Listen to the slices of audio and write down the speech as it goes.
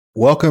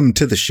Welcome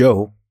to the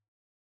show.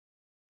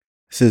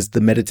 This is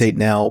the Meditate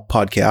Now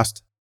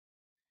podcast.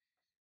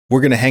 We're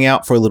going to hang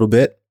out for a little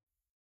bit,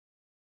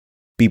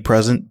 be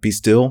present, be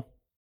still,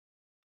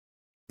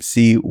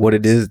 see what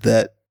it is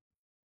that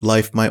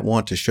life might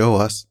want to show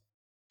us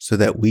so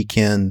that we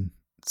can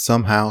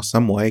somehow,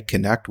 some way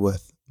connect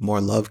with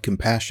more love,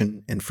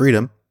 compassion, and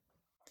freedom,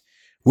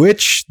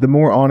 which the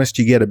more honest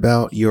you get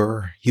about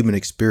your human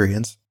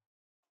experience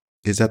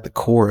is at the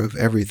core of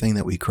everything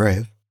that we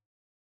crave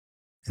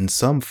in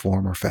some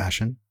form or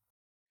fashion.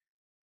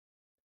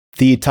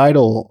 The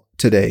title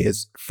today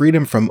is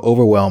Freedom from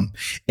Overwhelm.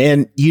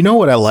 And you know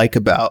what I like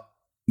about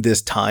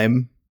this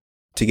time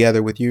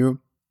together with you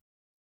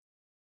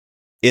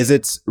is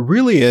it's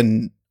really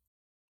an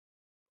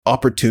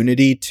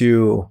opportunity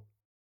to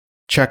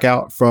check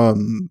out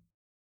from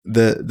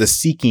the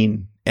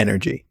seeking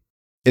energy.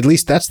 At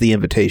least that's the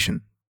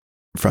invitation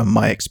from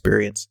my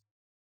experience.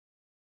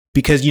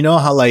 Because you know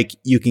how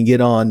you can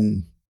get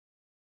on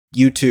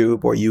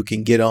YouTube or you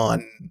can get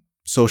on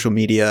social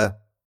media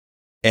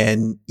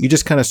and you're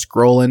just kind of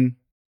scrolling,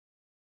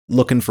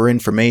 looking for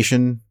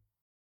information.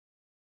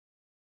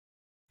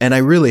 And I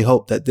really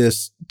hope that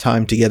this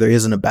time together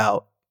isn't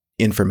about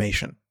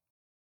information.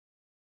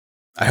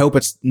 I hope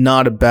it's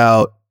not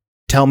about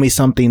tell me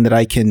something that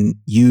I can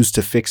use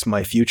to fix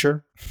my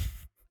future.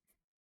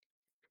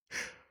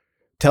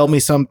 Tell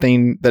me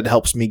something that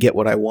helps me get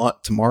what I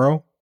want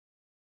tomorrow.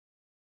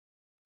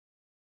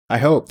 I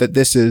hope that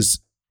this is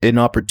an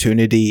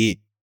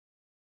opportunity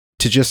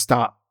to just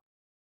stop.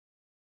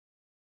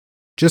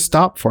 Just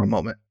stop for a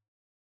moment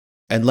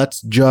and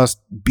let's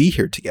just be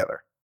here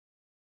together.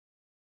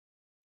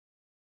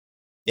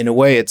 In a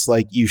way, it's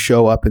like you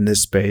show up in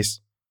this space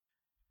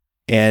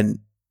and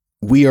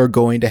we are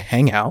going to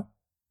hang out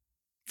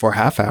for a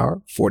half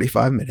hour,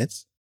 45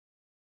 minutes.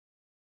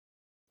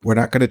 We're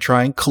not going to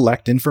try and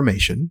collect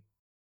information.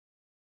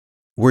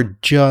 We're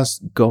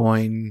just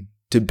going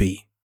to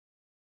be.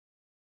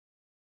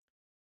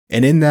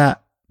 And in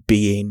that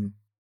being,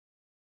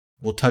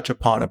 we'll touch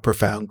upon a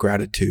profound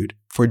gratitude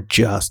for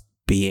just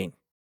being.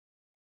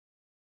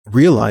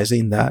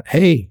 Realizing that,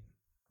 hey,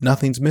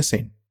 nothing's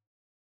missing.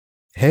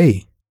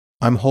 Hey,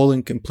 I'm whole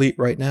and complete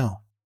right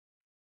now.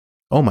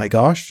 Oh my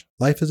gosh,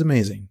 life is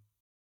amazing.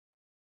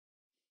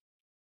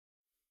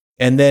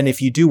 And then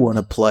if you do want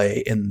to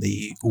play in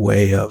the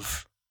way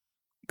of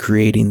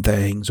creating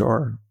things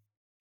or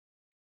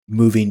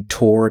moving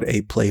toward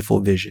a playful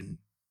vision,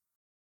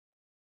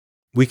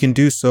 we can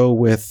do so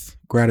with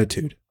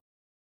gratitude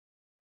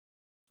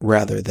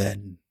rather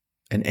than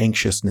an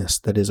anxiousness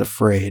that is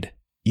afraid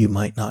you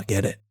might not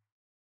get it.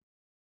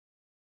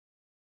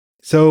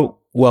 So,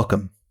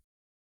 welcome.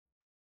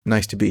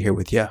 Nice to be here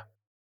with you.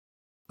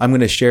 I'm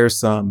going to share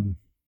some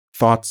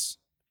thoughts,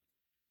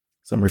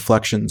 some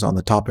reflections on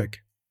the topic.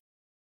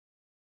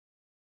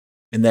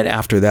 And then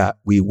after that,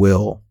 we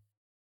will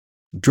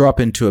drop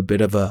into a bit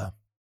of a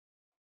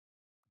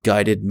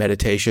guided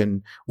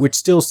meditation, which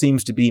still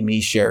seems to be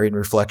me sharing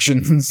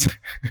reflections.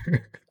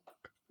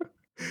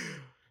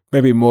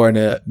 Maybe more in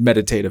a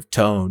meditative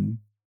tone,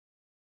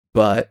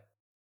 but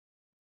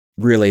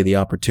really the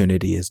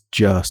opportunity is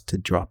just to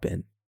drop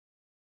in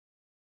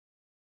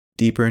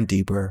deeper and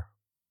deeper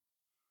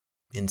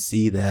and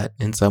see that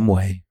in some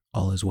way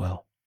all is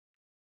well.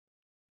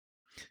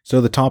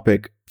 So the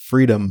topic,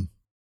 freedom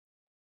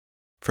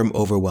from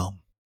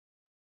overwhelm.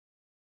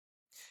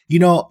 You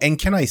know, and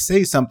can I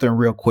say something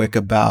real quick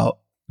about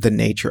the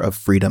nature of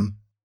freedom?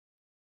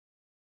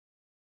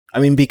 I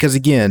mean, because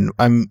again,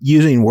 I'm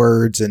using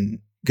words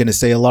and going to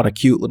say a lot of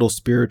cute little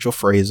spiritual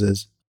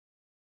phrases.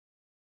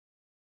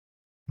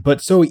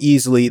 But so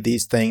easily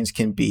these things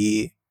can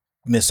be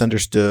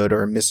misunderstood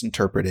or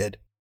misinterpreted.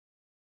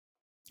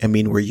 I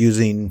mean, we're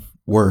using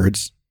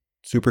words,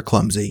 super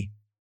clumsy.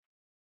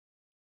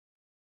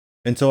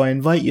 And so I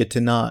invite you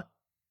to not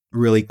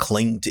really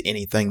cling to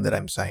anything that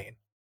I'm saying.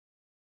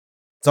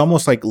 It's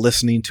almost like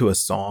listening to a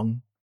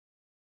song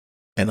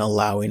and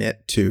allowing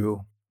it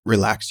to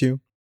relax you.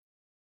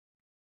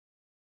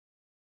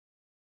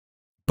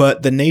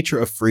 But the nature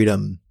of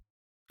freedom,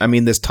 I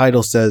mean, this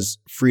title says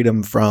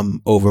freedom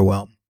from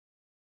overwhelm.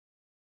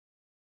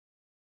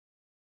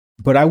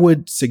 But I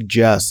would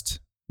suggest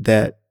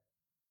that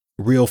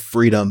real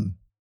freedom,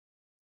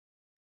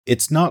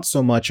 it's not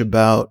so much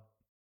about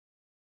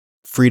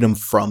freedom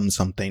from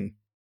something,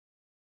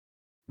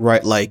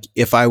 right? Like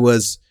if I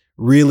was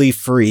really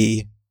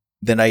free,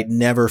 then I'd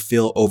never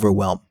feel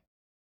overwhelmed.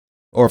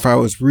 Or if I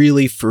was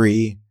really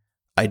free,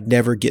 I'd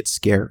never get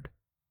scared.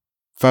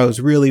 If I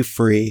was really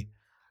free,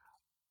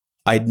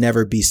 I'd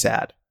never be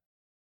sad.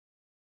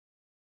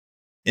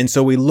 And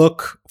so we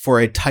look for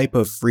a type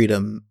of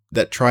freedom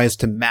that tries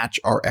to match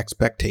our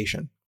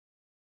expectation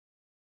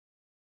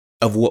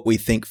of what we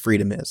think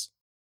freedom is.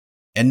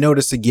 And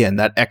notice again,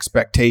 that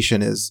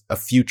expectation is a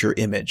future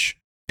image.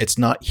 It's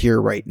not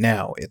here right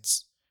now.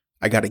 It's,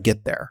 I got to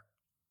get there.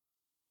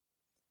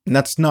 And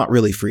that's not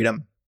really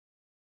freedom.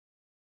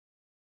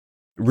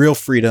 Real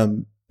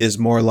freedom is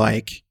more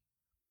like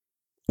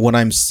when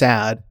I'm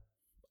sad,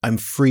 I'm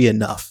free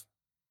enough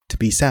to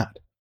be sad.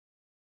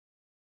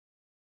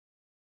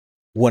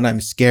 When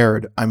I'm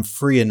scared, I'm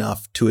free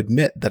enough to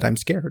admit that I'm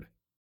scared.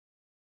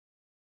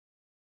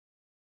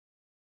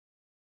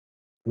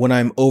 When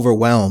I'm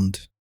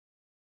overwhelmed,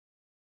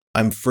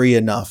 I'm free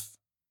enough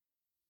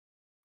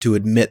to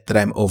admit that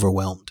I'm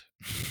overwhelmed.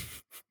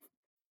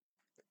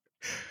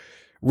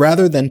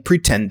 Rather than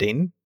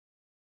pretending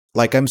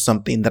like I'm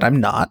something that I'm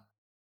not,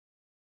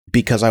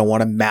 because I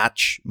want to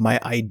match my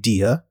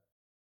idea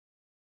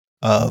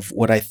of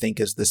what I think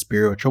is the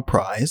spiritual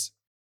prize.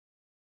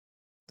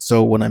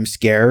 So when I'm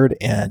scared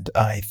and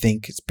I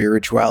think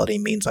spirituality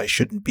means I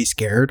shouldn't be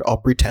scared, I'll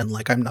pretend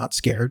like I'm not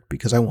scared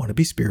because I want to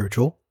be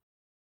spiritual.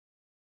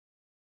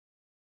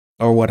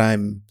 Or when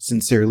I'm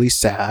sincerely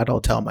sad,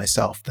 I'll tell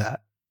myself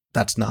that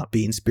that's not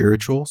being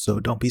spiritual, so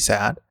don't be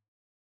sad.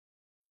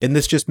 And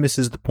this just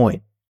misses the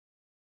point.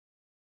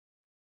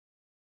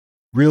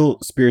 Real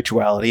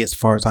spirituality, as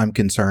far as I'm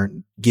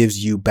concerned,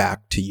 gives you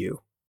back to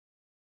you.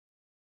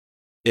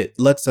 It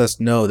lets us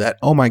know that,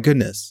 oh my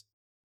goodness,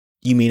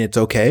 you mean it's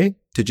okay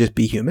to just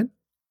be human?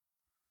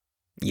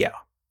 Yeah,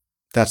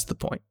 that's the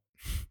point.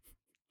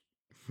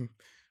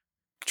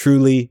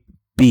 Truly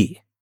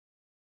be.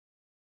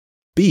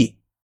 Be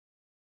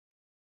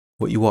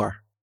what you are.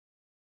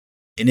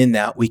 And in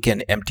that, we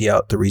can empty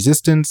out the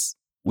resistance.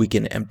 We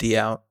can empty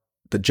out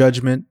the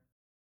judgment.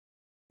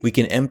 We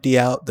can empty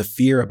out the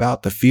fear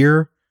about the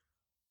fear,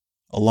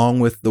 along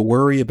with the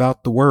worry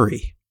about the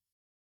worry.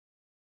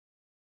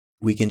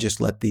 We can just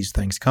let these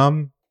things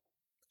come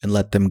and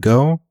let them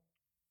go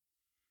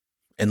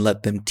and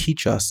let them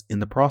teach us in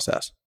the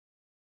process.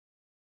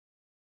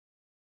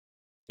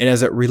 And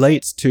as it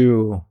relates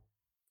to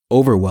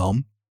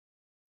overwhelm,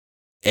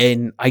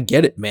 and I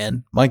get it,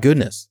 man, my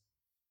goodness.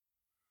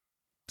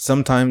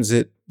 Sometimes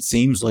it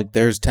seems like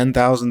there's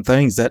 10,000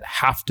 things that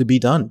have to be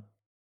done.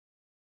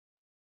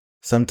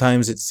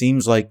 Sometimes it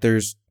seems like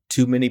there's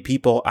too many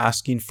people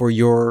asking for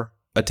your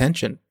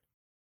attention.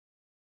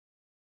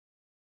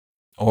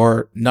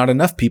 Or not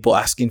enough people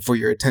asking for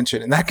your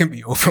attention, and that can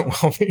be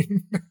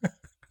overwhelming.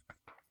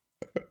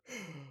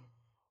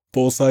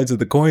 Both sides of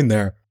the coin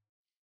there.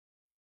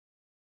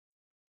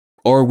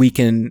 Or we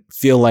can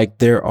feel like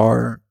there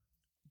are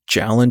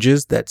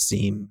challenges that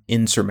seem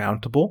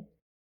insurmountable.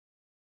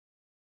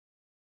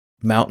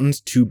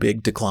 Mountains too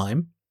big to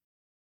climb.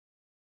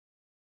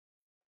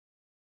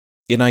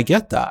 And I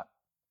get that.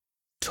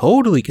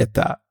 Totally get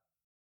that.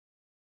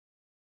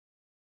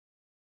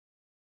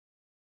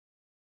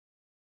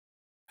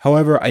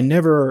 However, I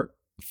never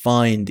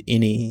find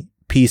any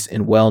peace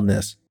and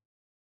wellness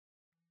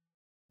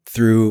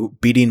through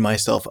beating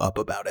myself up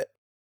about it.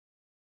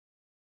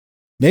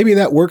 Maybe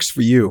that works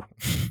for you.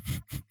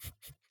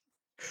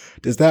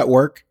 Does that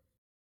work?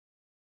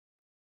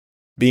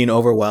 Being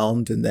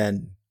overwhelmed and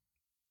then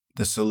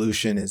the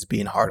solution is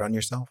being hard on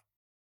yourself?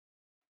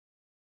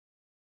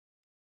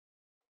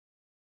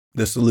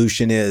 The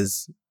solution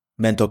is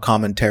mental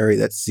commentary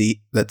that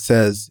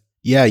says,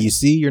 yeah, you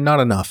see, you're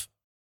not enough.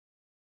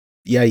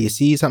 Yeah, you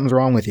see, something's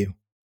wrong with you.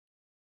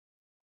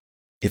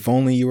 If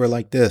only you were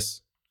like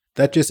this.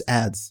 That just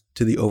adds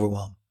to the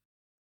overwhelm.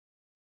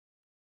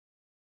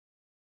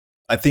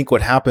 I think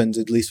what happens,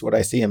 at least what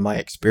I see in my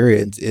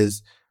experience,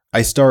 is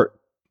I start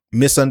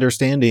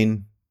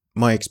misunderstanding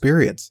my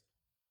experience.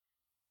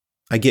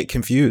 I get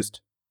confused.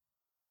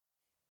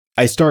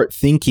 I start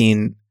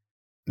thinking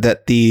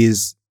that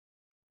these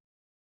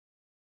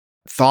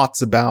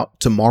thoughts about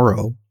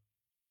tomorrow,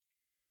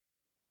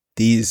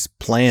 these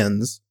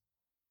plans,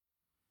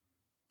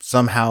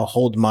 somehow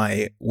hold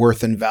my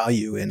worth and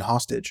value in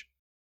hostage.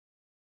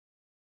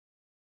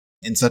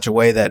 In such a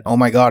way that, oh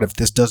my God, if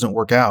this doesn't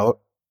work out,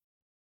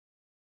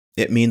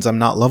 it means I'm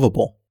not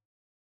lovable.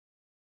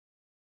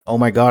 Oh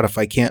my God, if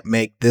I can't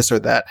make this or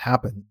that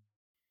happen,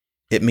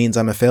 it means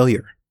I'm a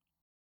failure.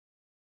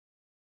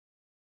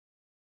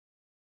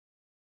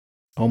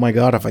 Oh my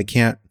God, if I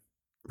can't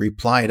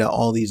reply to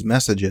all these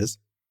messages,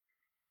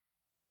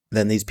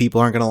 then these people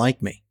aren't going to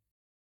like me.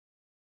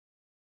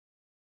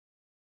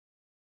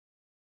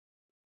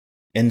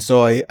 And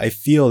so I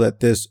feel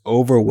that this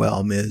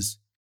overwhelm is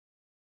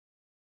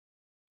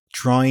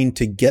trying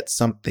to get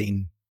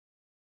something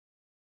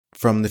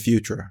from the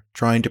future,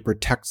 trying to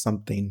protect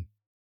something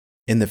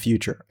in the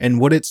future. And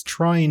what it's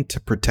trying to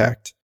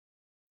protect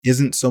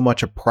isn't so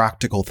much a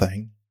practical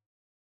thing,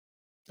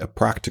 a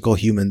practical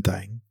human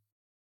thing.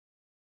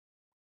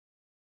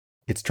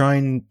 It's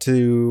trying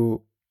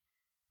to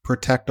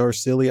protect our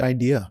silly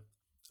idea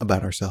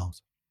about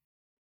ourselves.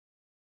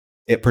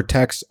 It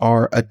protects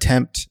our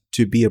attempt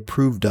to be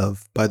approved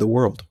of by the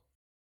world.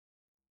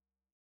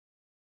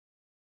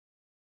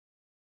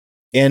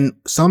 And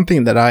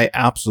something that I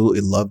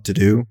absolutely love to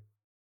do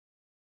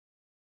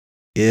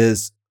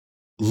is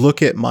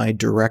look at my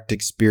direct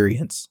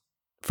experience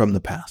from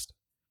the past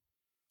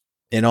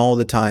and all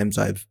the times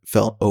I've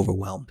felt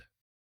overwhelmed.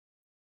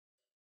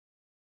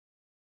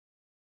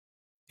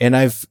 And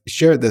I've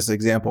shared this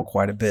example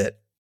quite a bit,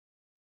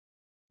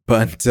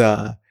 but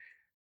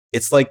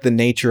it's like the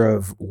nature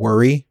of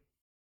worry.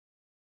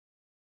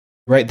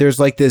 right? There's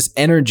like this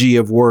energy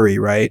of worry,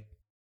 right?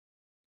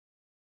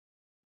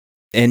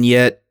 And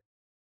yet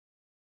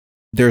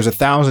there's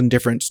 1,000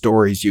 different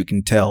stories you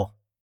can tell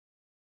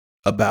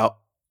about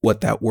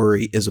what that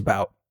worry is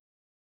about.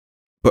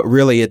 But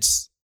really,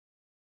 it's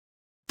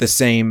the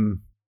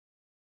same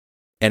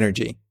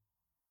energy.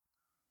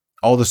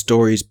 All the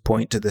stories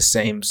point to the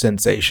same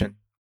sensation.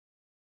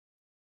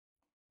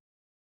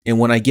 And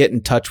when I get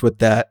in touch with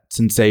that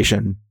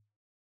sensation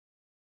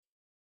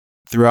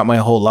throughout my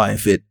whole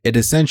life, it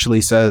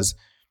essentially says,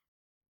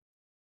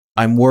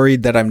 I'm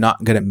worried that I'm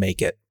not going to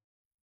make it.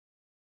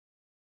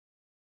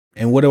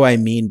 And what do I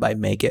mean by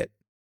make it?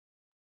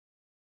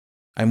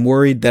 I'm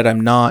worried that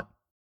I'm not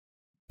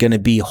going to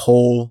be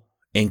whole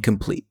and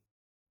complete.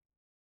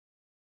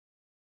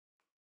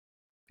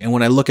 And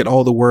when I look at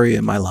all the worry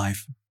in my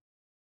life,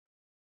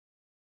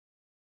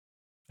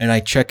 and I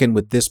check in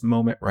with this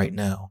moment right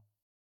now,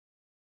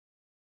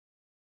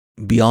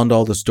 beyond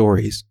all the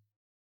stories,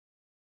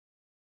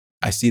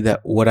 I see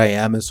that what I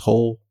am is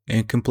whole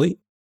and complete.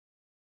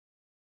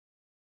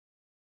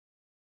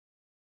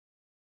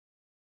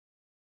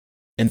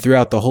 And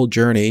throughout the whole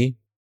journey,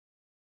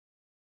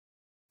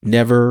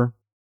 never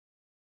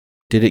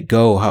did it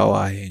go how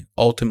I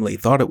ultimately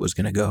thought it was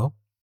going to go.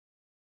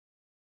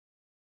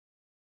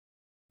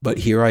 But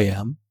here I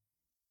am,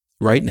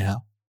 right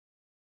now,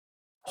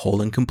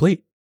 whole and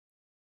complete.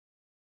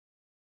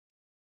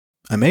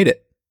 I made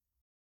it.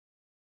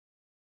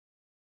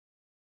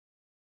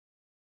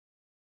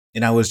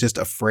 And I was just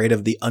afraid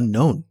of the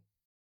unknown.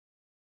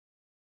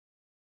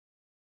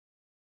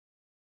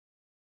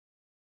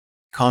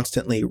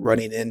 Constantly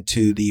running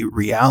into the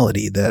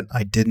reality that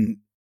I didn't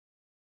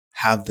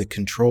have the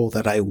control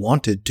that I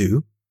wanted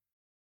to,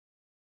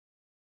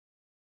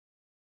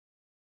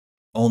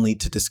 only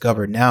to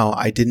discover now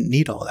I didn't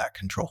need all that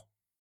control.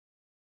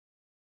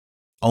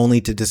 Only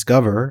to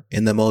discover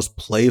in the most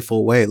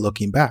playful way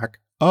looking back,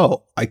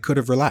 oh, I could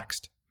have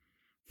relaxed.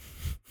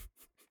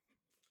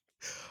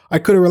 I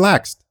could have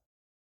relaxed.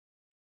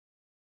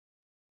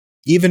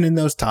 Even in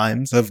those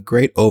times of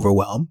great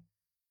overwhelm.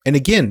 And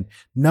again,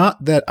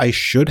 not that I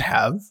should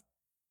have,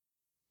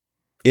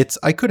 it's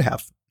I could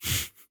have.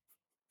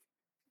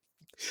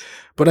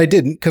 But I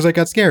didn't because I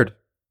got scared.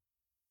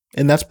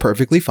 And that's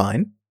perfectly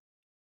fine.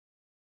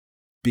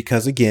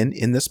 Because again,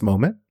 in this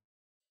moment,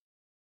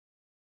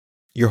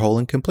 you're whole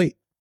and complete.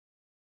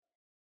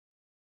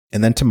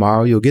 And then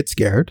tomorrow you'll get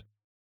scared.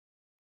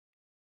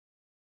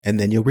 And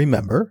then you'll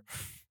remember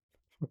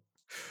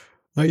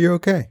that you're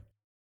okay.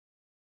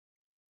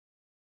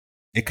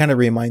 It kind of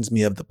reminds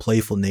me of the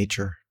playful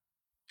nature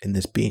in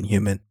this being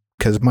human.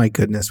 Because my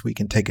goodness, we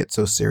can take it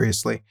so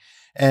seriously.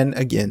 And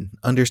again,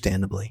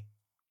 understandably.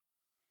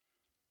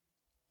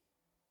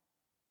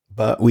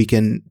 But we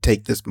can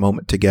take this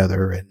moment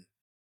together and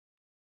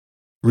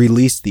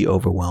release the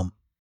overwhelm.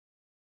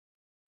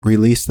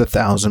 Release the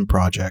 1,000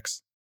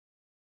 projects.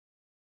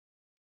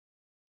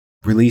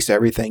 Release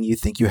everything you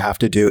think you have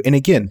to do. And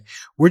again,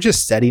 we're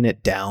just setting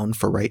it down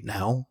for right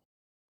now.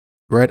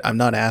 Right? I'm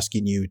not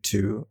asking you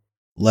to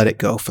let it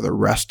go for the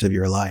rest of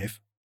your life.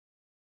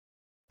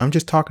 I'm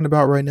just talking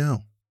about right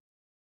now.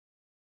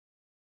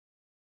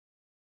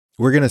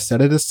 We're going to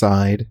set it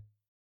aside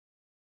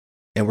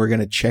and we're going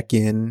to check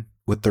in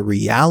with the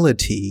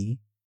reality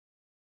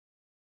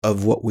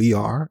of what we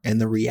are and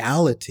the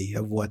reality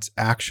of what's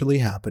actually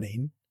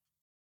happening.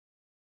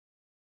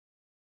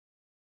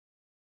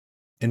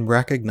 And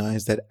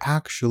recognize that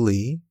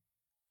actually,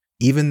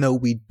 even though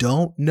we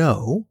don't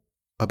know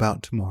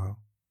about tomorrow,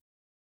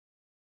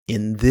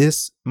 in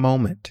this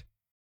moment,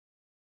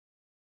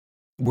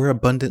 we're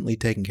abundantly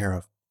taken care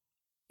of.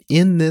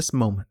 In this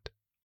moment.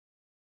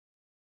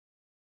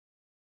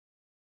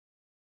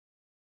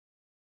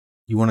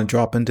 You want to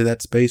drop into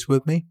that space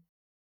with me?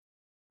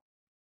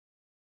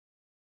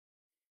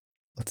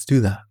 Let's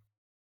do that.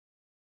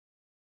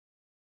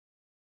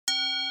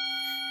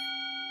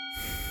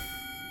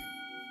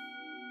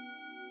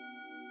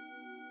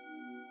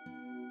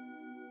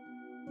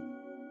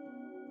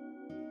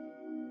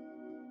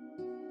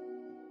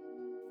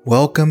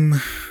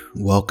 Welcome,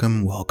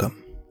 welcome,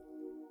 welcome.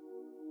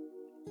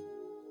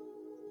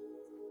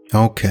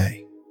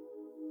 Okay.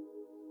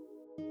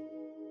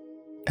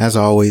 As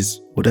always,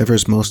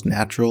 whatever's most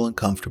natural and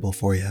comfortable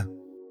for you.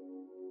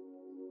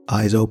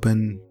 Eyes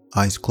open,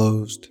 eyes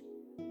closed,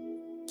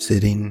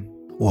 sitting,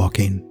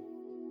 walking.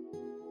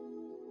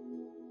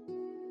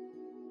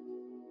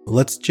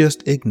 Let's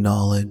just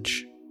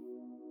acknowledge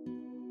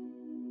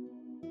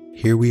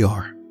here we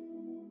are.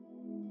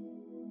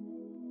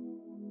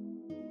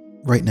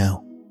 Right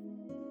now.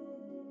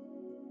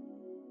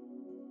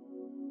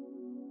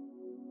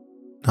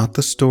 Not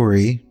the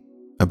story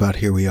about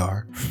here we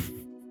are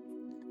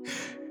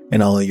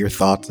and all of your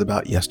thoughts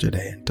about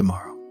yesterday and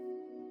tomorrow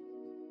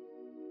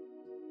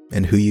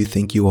and who you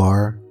think you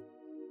are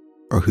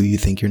or who you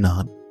think you're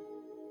not.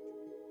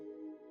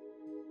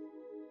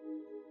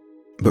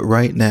 But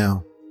right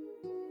now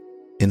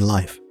in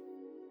life,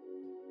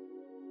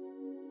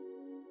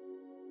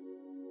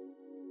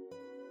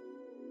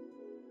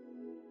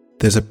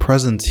 there's a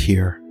presence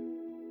here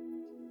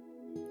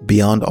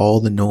beyond all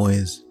the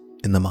noise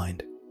in the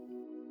mind.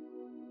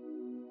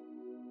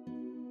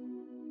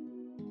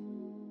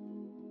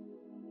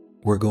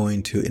 We're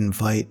going to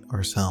invite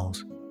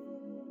ourselves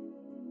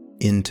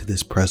into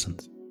this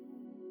presence.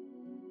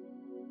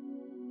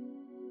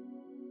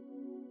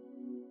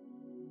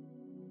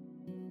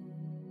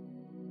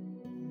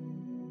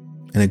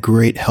 And a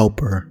great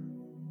helper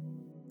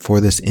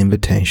for this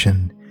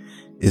invitation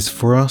is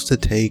for us to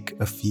take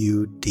a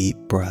few deep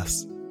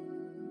breaths.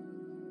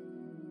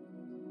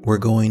 We're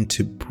going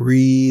to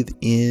breathe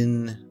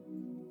in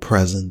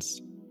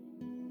presence,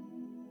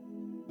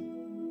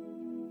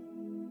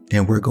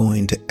 and we're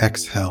going to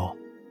exhale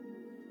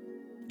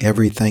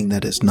everything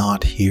that is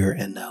not here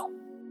and now.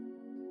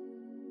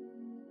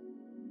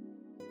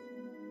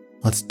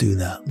 Let's do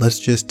that. Let's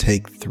just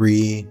take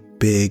 3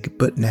 big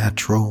but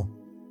natural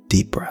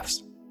deep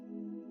breaths.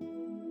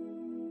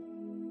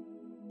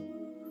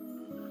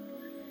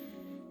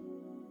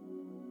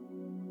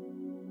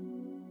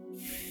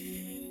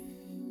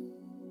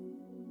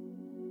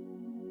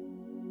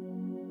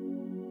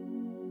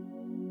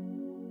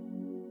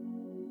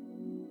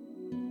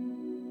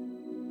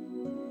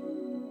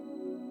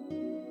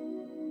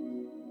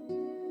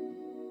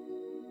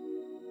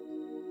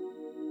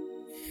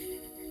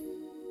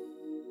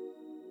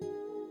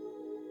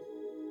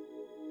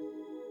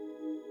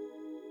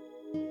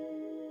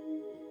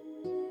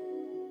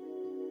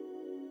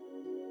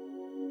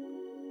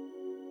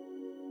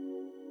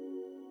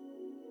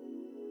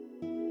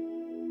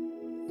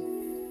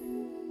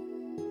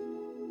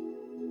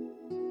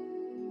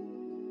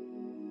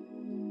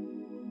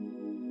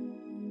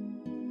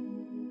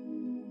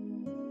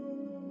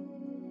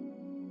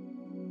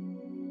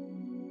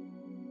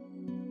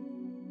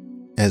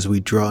 As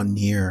we draw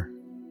near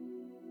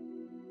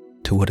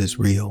to what is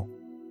real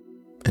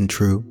and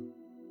true,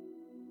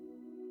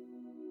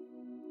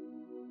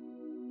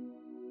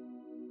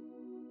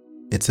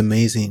 it's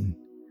amazing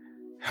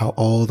how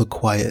all the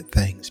quiet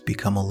things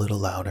become a little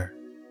louder.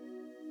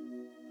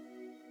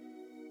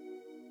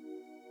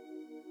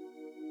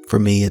 For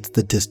me, it's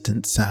the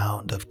distant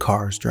sound of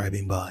cars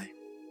driving by.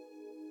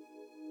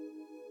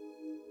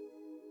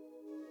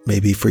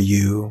 Maybe for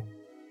you,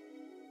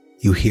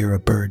 you hear a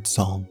bird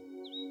song.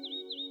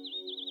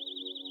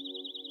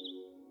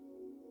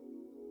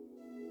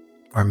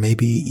 Or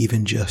maybe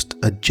even just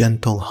a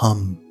gentle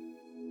hum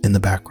in the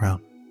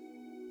background.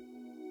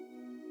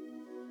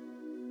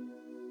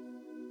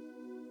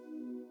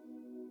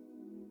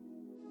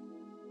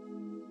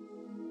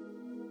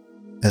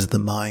 As the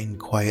mind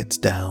quiets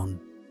down,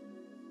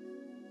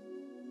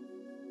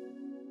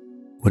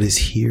 what is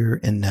here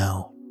and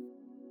now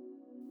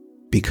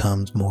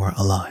becomes more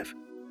alive.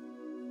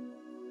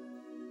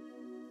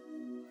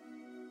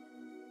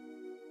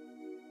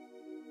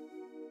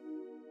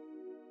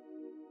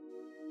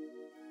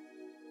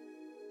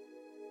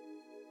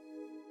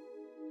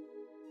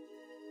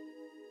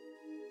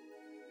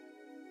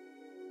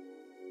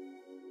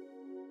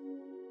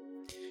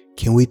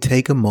 Can we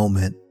take a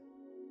moment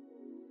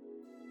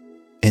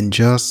and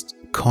just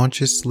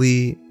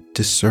consciously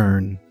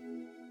discern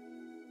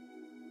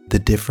the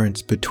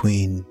difference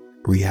between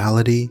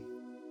reality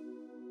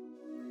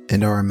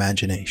and our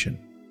imagination?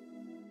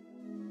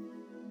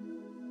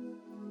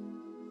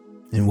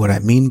 And what I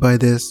mean by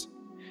this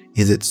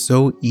is it's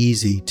so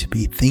easy to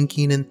be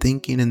thinking and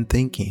thinking and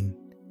thinking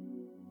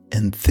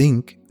and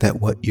think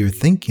that what you're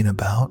thinking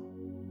about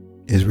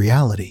is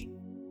reality.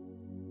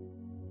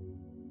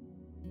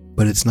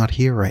 But it's not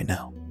here right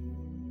now.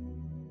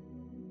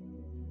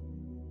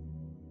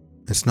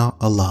 It's not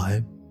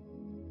alive.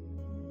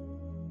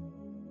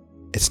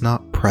 It's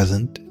not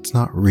present. It's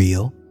not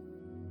real.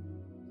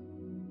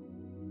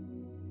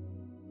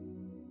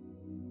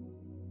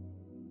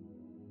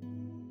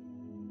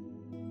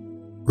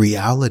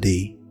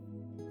 Reality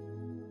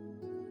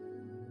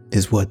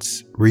is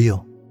what's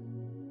real.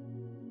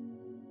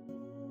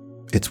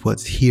 It's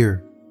what's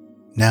here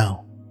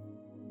now.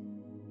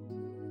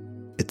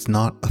 It's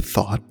not a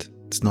thought.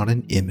 It's not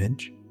an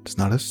image. It's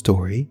not a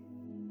story.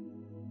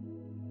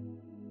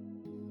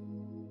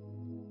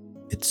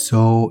 It's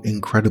so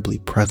incredibly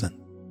present.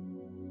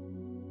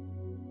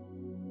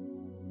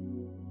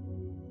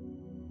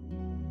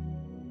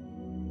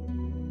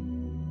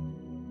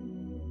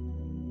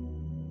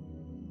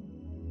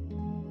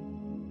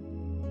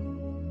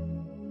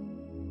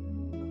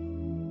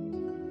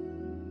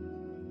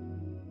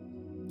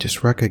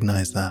 Just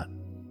recognize that.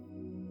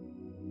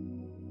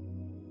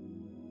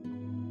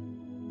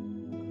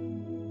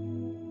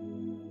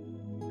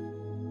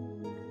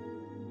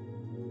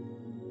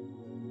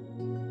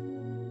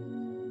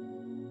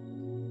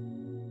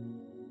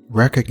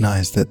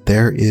 Recognize that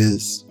there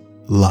is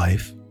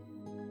life,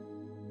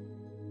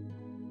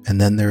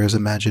 and then there is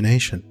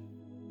imagination.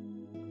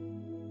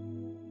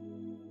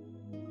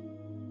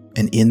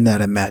 And in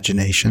that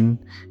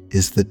imagination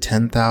is the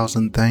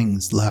 10,000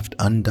 things left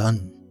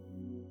undone.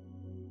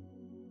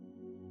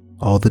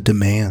 All the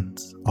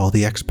demands, all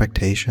the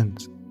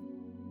expectations,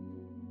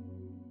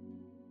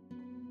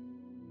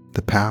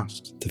 the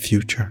past, the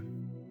future.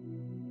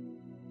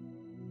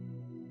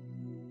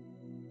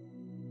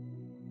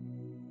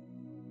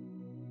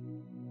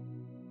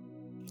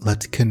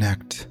 let's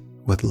connect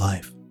with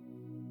life.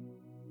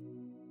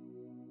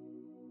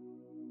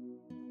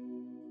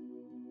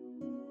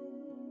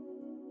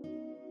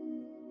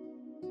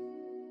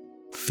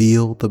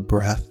 Feel the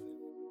breath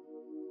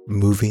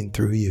moving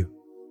through you.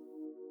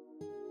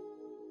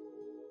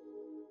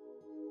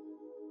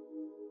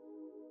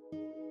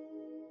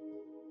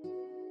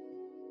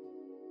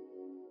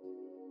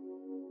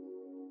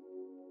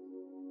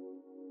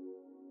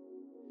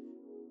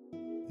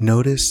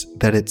 Notice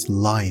that it's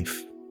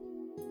life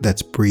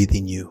that's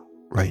breathing you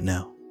right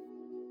now.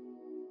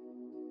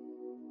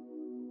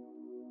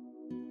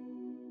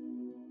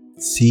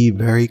 See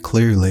very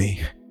clearly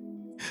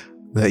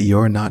that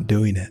you're not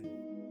doing it.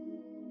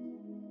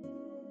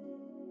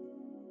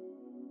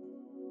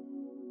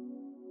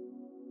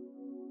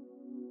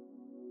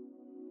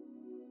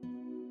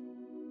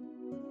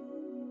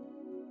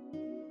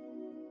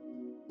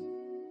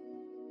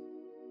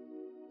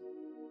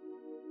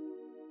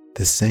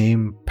 The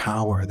same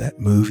power that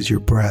moves your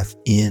breath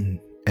in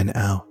and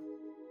out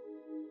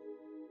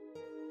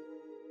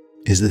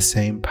is the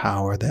same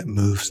power that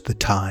moves the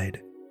tide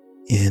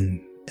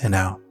in and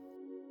out.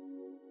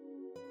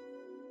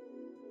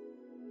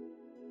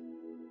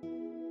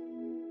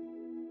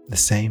 The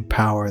same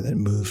power that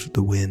moves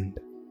the wind,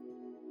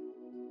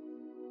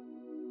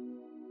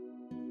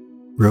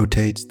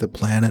 rotates the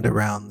planet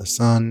around the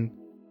sun,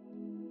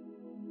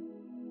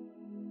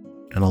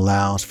 and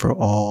allows for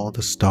all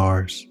the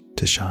stars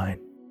to shine.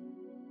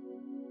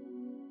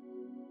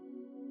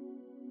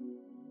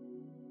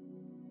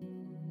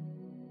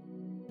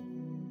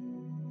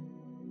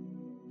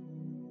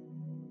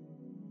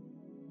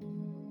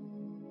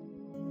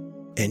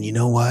 And you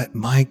know what?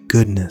 My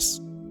goodness.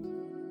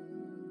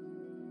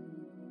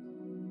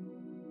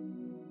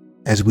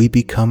 As we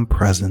become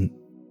present,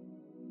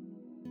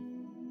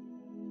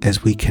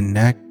 as we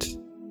connect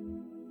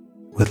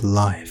with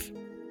life,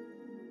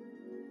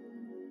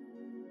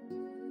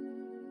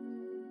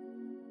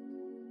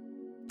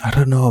 I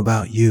don't know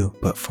about you,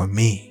 but for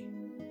me,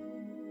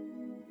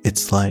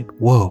 it's like,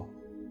 whoa.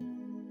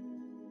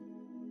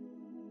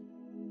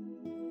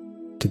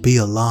 To be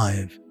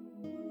alive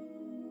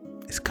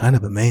is kind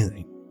of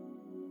amazing.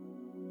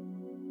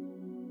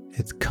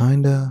 It's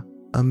kind of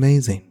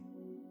amazing.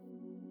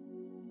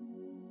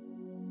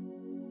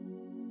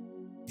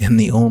 And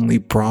the only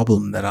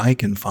problem that I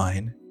can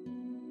find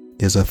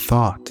is a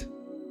thought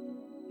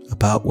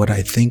about what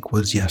I think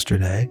was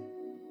yesterday,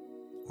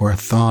 or a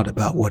thought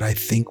about what I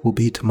think will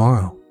be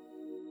tomorrow.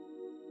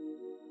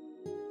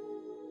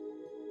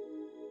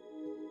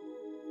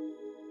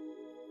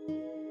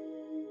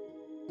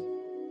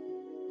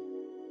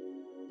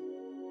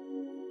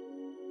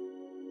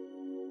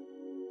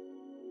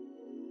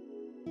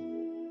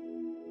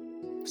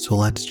 So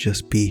let's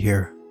just be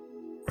here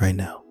right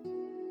now.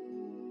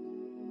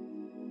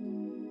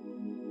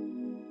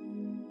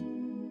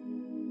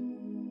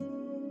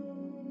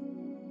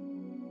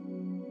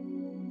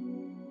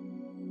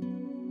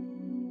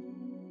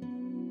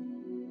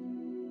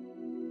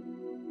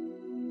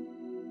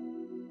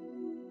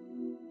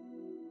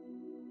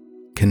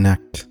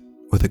 Connect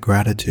with a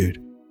gratitude.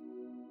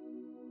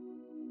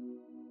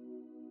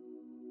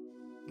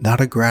 Not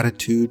a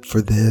gratitude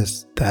for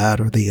this, that,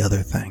 or the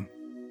other thing,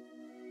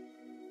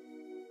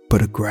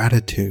 but a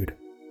gratitude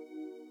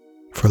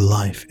for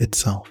life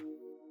itself.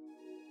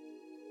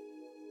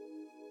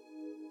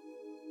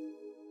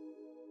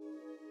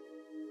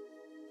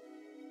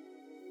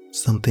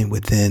 Something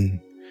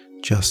within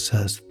just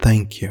says,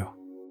 thank you,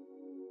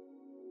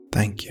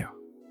 thank you,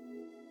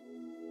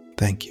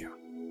 thank you.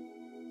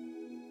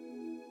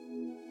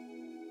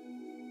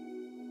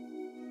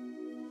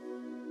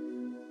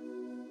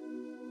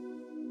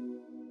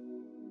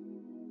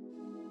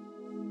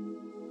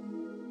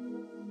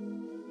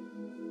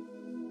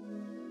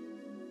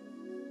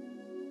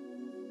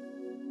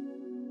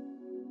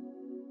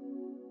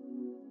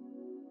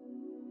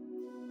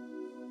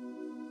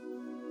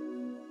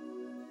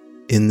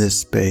 In this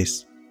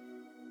space,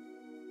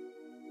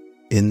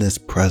 in this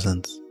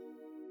presence,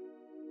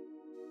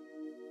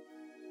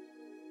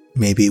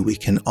 maybe we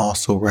can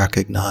also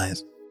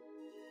recognize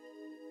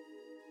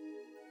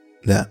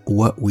that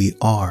what we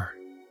are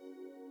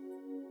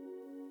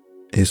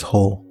is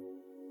whole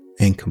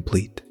and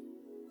complete.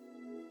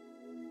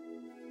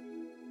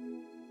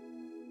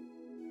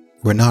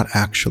 We're not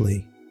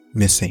actually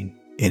missing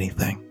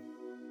anything.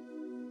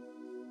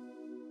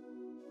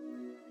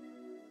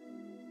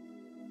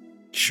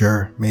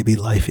 Sure, maybe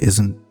life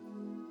isn't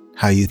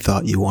how you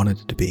thought you wanted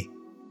it to be.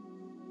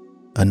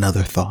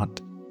 Another thought.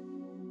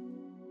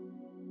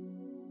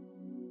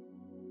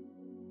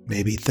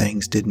 Maybe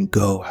things didn't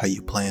go how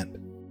you planned.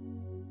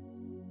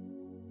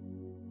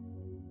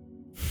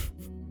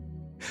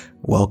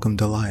 Welcome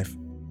to life.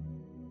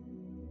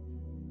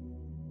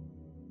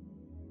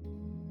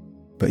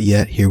 But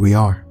yet, here we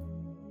are.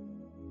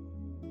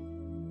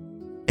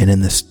 And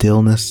in the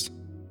stillness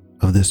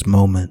of this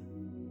moment,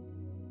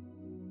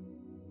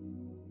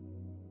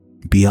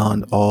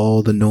 beyond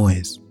all the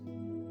noise,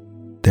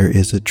 there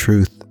is a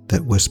truth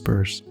that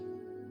whispers,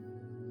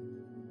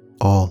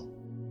 all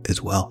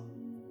as well.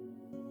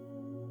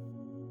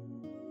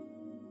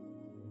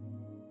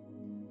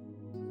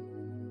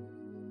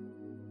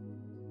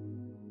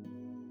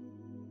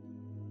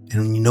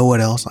 And you know what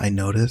else I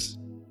notice?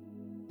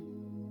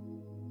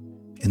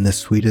 In the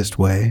sweetest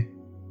way,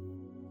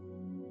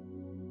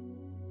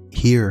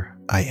 here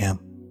I am.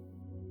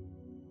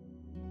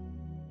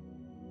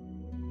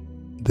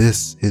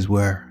 This is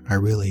where I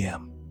really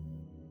am.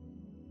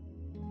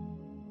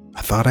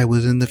 I thought I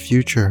was in the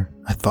future.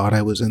 I thought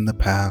I was in the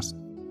past.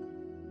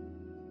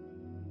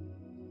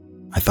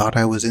 I thought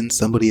I was in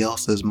somebody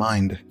else's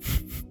mind.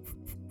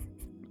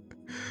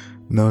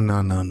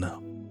 No.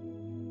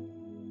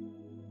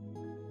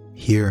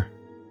 Here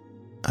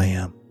I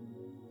am.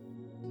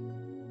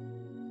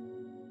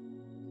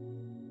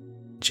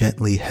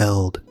 Gently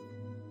held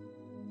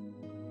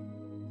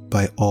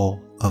by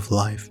all of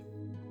life.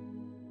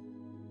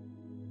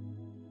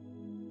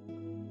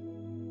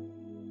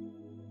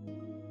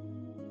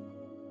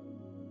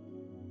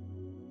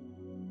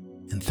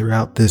 And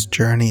throughout this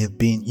journey of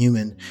being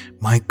human,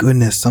 my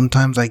goodness,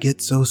 sometimes I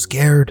get so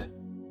scared.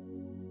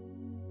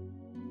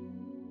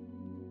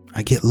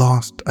 I get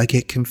lost, I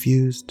get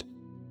confused.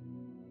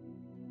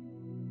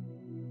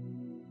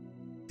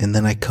 And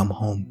then I come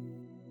home.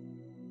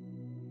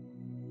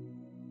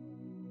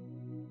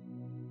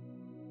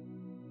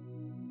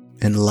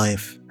 And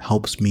life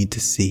helps me to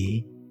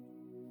see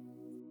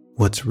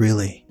what's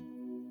really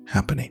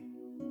happening.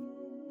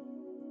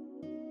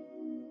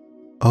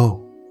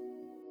 Oh,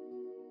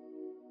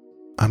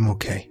 I'm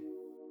okay.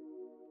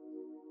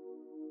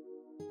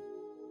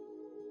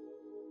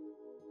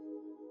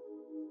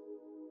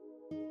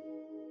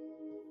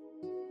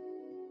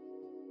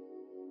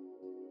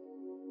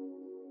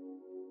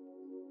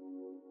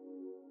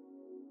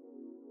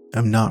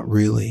 I'm not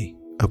really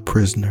a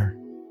prisoner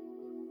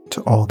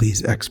to all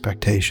these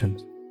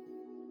expectations.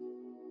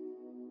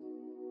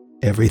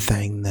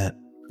 Everything that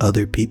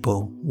other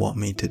people want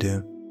me to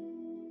do.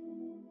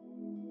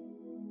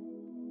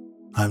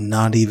 I'm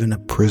not even a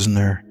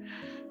prisoner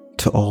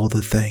to all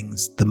the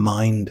things the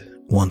mind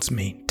wants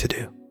me to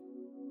do.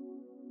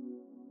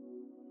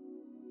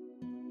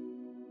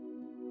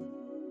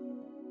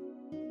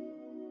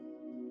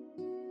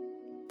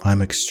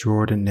 I'm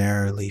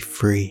extraordinarily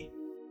free.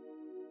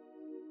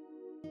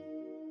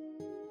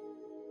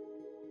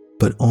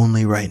 But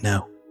only right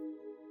now.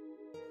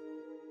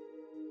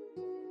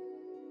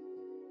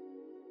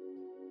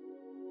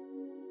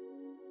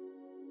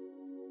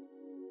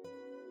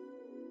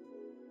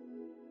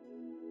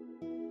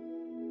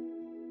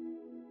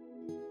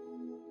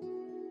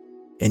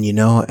 And you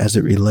know, as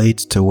it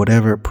relates to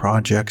whatever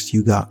projects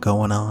you got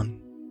going on,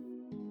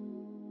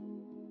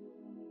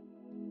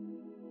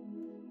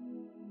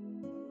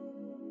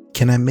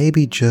 can I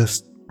maybe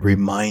just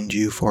remind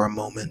you for a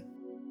moment?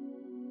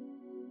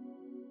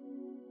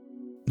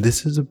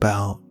 This is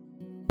about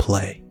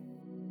play.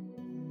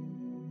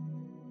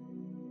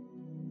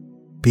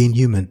 Being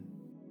human.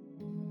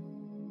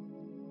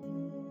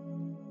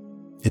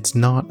 It's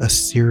not a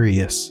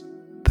serious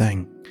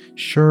thing.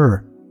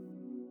 Sure,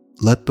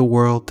 let the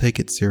world take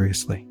it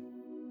seriously.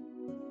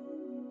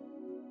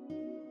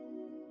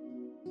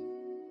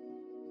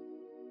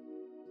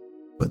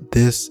 But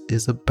this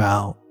is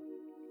about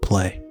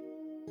play.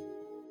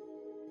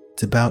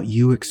 It's about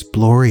you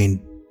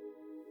exploring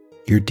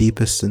your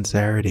deepest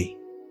sincerity.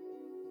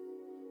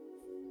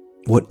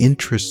 What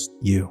interests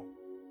you?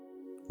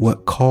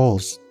 What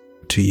calls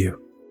to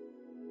you?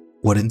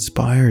 What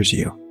inspires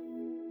you?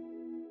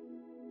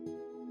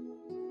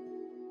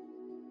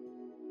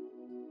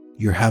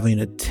 You're having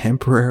a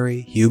temporary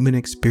human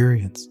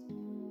experience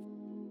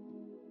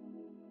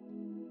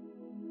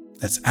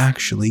that's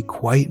actually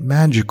quite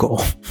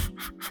magical.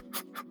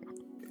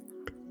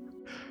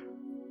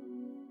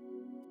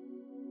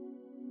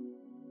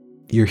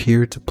 You're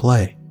here to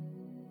play.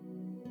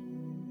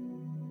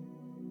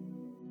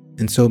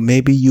 And so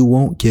maybe you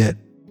won't get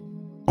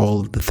all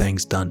of the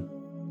things done.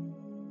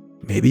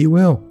 Maybe you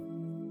will.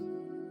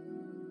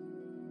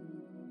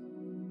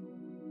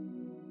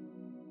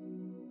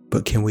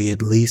 But can we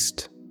at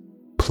least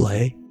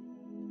play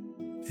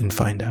and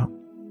find out?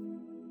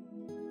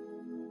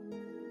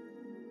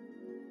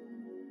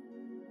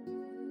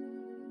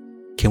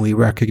 Can we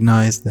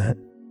recognize that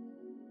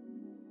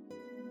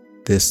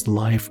this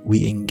life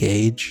we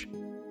engage,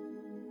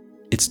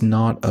 it's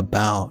not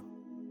about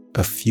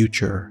a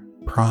future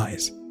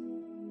prize.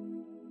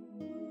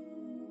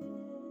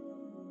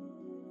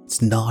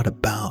 It's not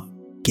about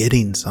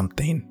getting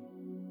something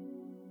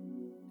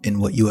in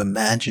what you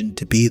imagine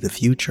to be the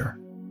future.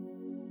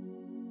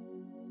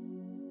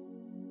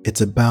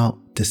 It's about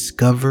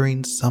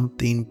discovering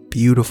something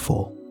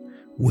beautiful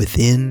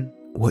within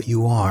what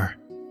you are,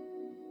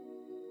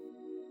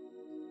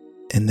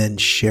 and then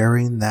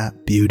sharing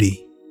that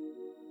beauty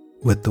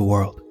with the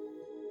world.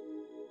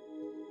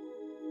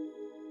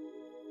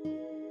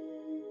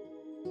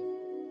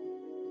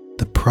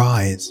 The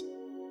prize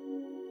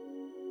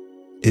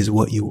is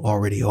what you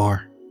already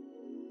are.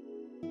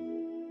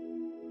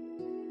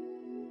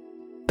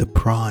 The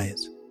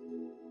prize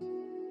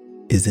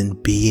is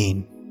in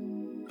being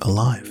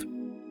alive.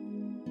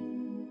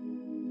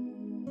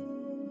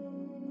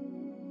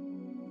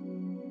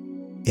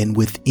 And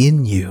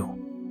within you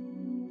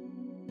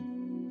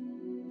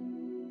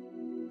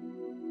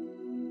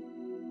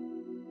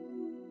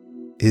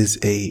is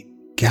a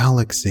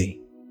galaxy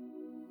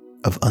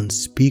of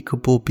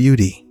unspeakable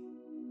beauty,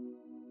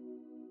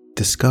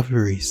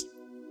 discoveries,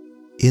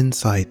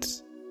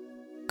 insights,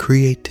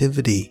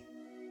 creativity.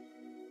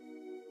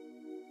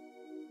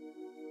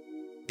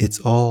 It's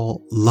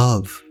all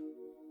love,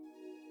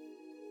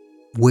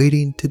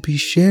 waiting to be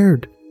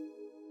shared,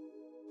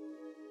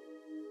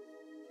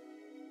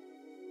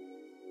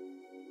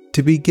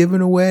 to be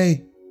given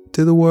away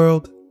to the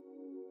world.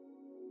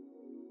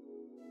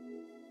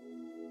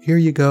 Here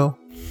you go.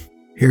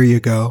 Here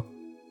you go.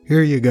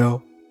 Here you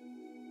go.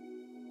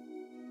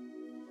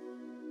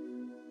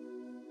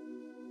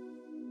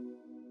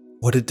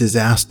 What a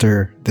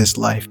disaster this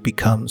life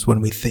becomes when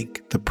we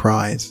think the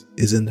prize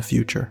is in the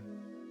future.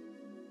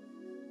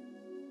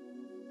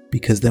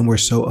 Because then we're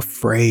so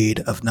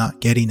afraid of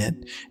not getting it,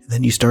 and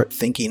then you start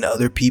thinking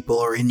other people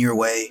are in your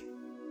way.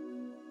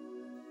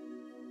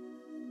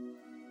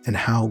 And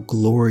how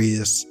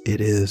glorious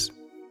it is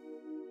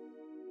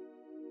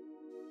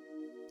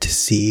to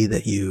see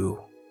that you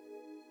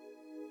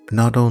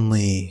not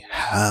only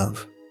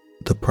have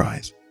the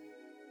prize,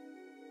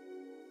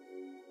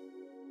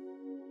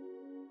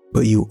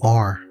 but you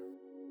are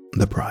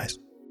the prize.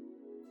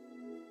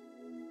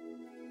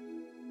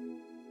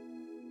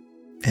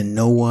 And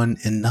no one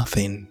and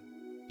nothing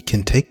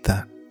can take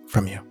that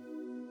from you.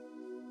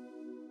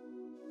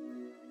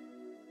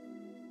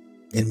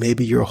 And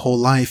maybe your whole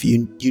life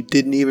you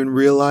didn't even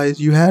realize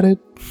you had it.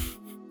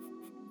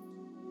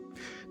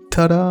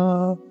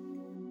 Ta-da!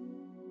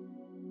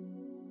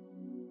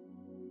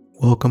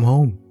 Welcome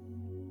home.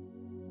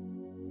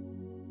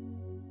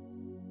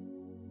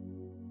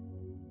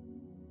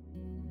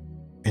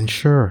 And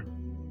sure,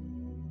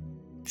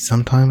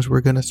 sometimes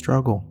we're going to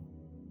struggle.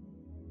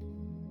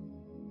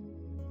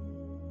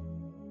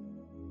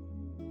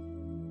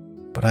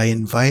 But I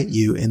invite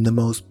you in the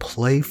most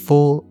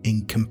playful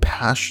and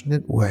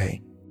compassionate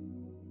way.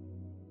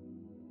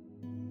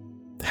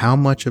 How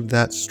much of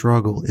that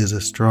struggle is a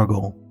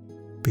struggle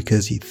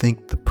because you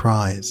think the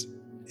prize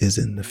is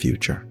in the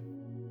future?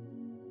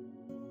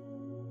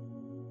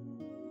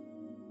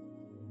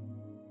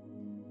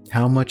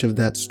 How much of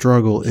that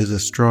struggle is a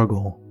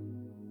struggle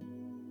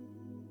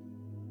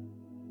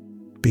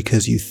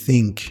because you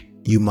think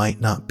you might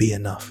not be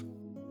enough?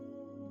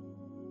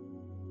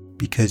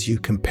 Because you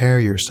compare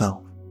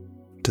yourself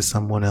to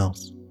someone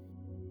else?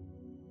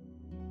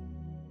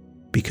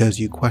 Because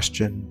you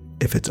question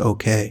if it's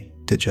okay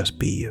to just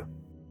be you?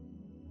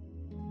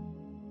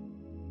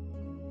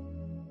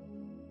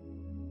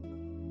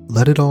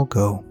 Let it all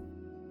go,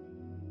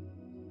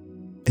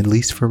 at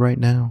least for right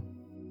now.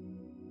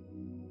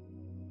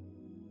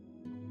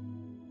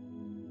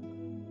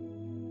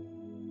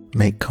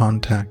 Make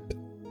contact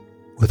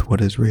with what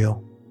is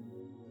real,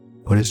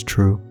 what is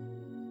true.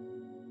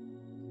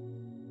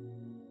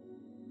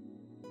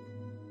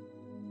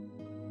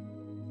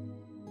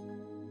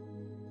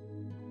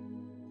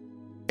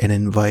 And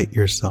invite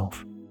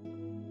yourself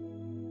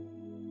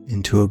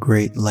into a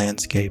great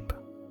landscape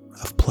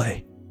of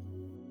play.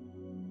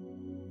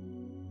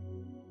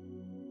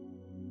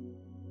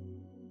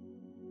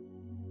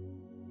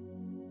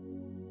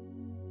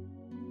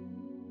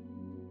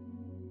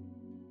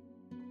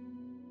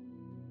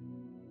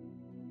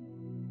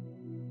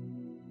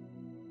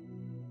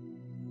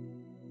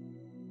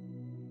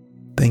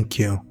 Thank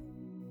you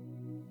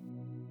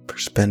for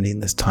spending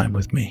this time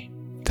with me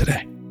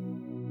today.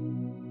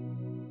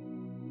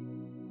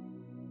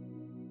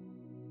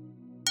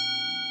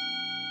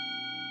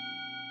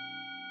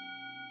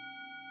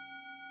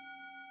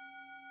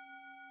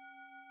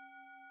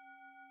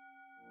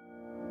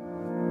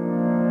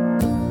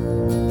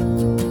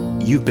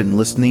 You've been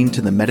listening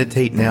to the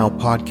Meditate Now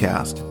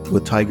podcast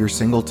with Tiger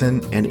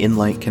Singleton and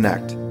Inlight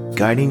Connect,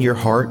 guiding your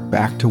heart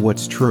back to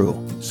what's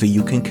true so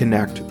you can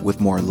connect with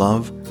more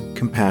love,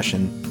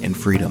 compassion, and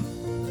freedom.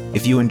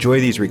 If you enjoy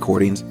these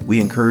recordings,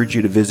 we encourage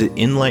you to visit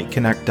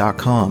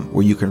inlightconnect.com,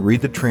 where you can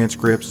read the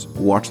transcripts,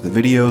 watch the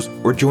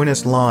videos, or join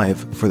us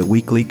live for the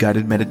weekly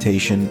guided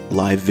meditation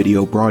live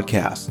video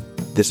broadcast.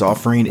 This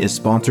offering is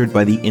sponsored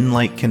by the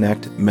Inlight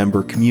Connect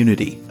member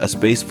community, a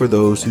space for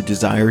those who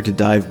desire to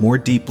dive more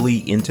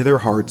deeply into their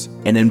hearts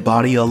and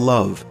embody a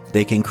love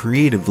they can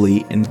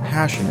creatively and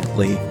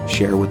passionately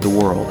share with the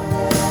world.